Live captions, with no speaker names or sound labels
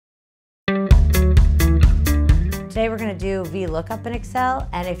Today we're going to do VLOOKUP in Excel,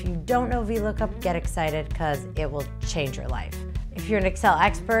 and if you don't know VLOOKUP, get excited because it will change your life. If you're an Excel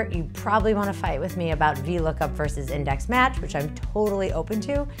expert, you probably want to fight with me about VLOOKUP versus index match, which I'm totally open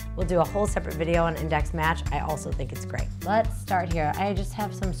to. We'll do a whole separate video on index match. I also think it's great. Let's start here. I just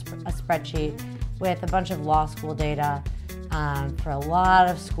have a spreadsheet with a bunch of law school data for a lot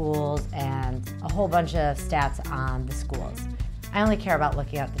of schools and a whole bunch of stats on the schools. I only care about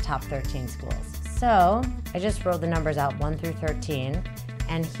looking at the top 13 schools. So I just wrote the numbers out 1 through 13.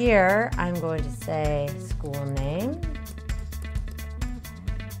 And here I'm going to say school name.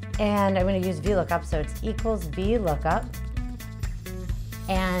 And I'm going to use VLOOKUP, so it's equals VLOOKUP.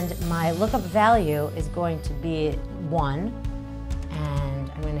 And my lookup value is going to be 1.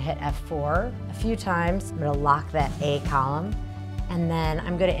 And I'm going to hit F4 a few times. I'm going to lock that A column. And then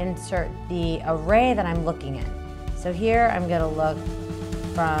I'm going to insert the array that I'm looking in. So here I'm going to look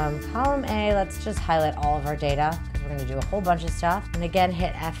from column A. Let's just highlight all of our data because we're going to do a whole bunch of stuff. And again,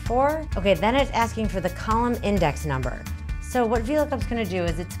 hit F4. Okay, then it's asking for the column index number. So what VLOOKUP's going to do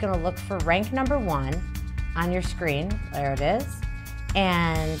is it's going to look for rank number 1 on your screen. There it is.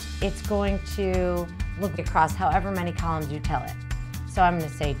 And it's going to look across however many columns you tell it. So I'm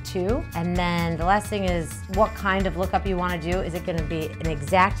going to say 2. And then the last thing is what kind of lookup you want to do. Is it going to be an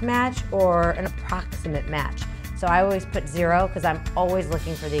exact match or an approximate match? So I always put 0 because I'm always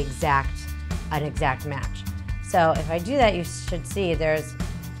looking for an exact match. So if I do that, you should see there's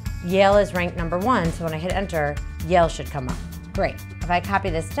Yale is ranked number 1. So when I hit enter, Yale should come up. Great. If I copy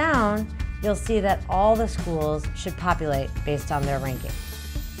this down, you'll see that all the schools should populate based on their ranking.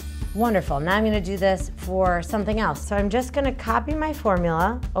 Wonderful. Now I'm going to do this for something else. So I'm just going to copy my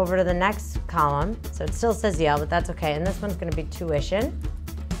formula over to the next column. So it still says Yale, but that's okay. And this one's going to be tuition.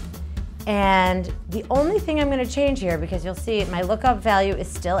 And the only thing I'm going to change here, because you'll see my lookup value is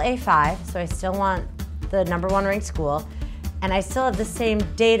still A5, so I still want the number 1 ranked school, and I still have the same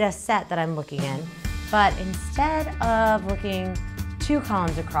data set that I'm looking in, but instead of looking 2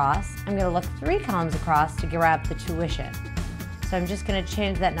 columns across, I'm going to look 3 columns across to grab the tuition. So I'm just going to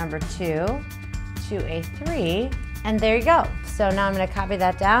change that number 2 to a 3, and there you go. So now I'm going to copy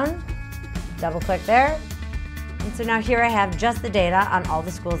that down, double click there. And so now here I have just the data on all the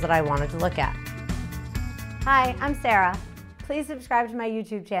schools that I wanted to look at. Hi, I'm Sarah. Please subscribe to my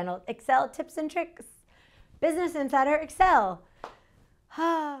YouTube channel, Excel Tips and Tricks. Business Insider Excel.